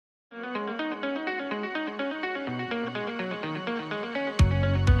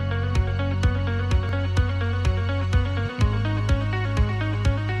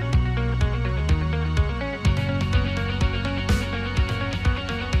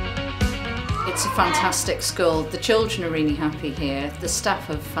It's a fantastic school. The children are really happy here. The staff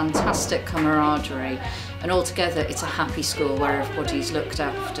have fantastic camaraderie, and altogether it's a happy school where everybody's looked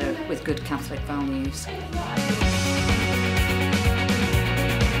after with good Catholic values.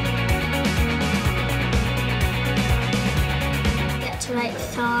 Get to write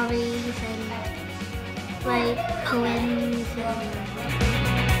stories and write poems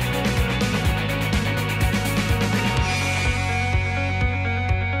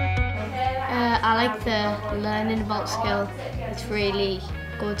I like the learning about school. It's really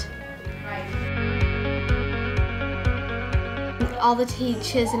good. All the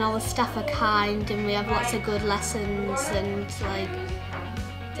teachers and all the staff are kind, and we have lots of good lessons, and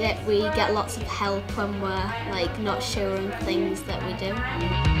we get lots of help when we're not sure on things that we do.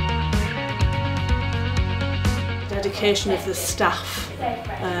 Dedication of the staff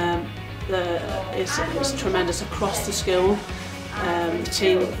is tremendous across the school.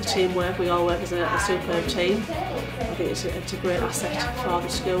 The teamwork, we all work as a superb team. I think it's a great asset for the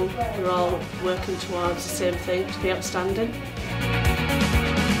school. We're all working towards the same thing, to be outstanding.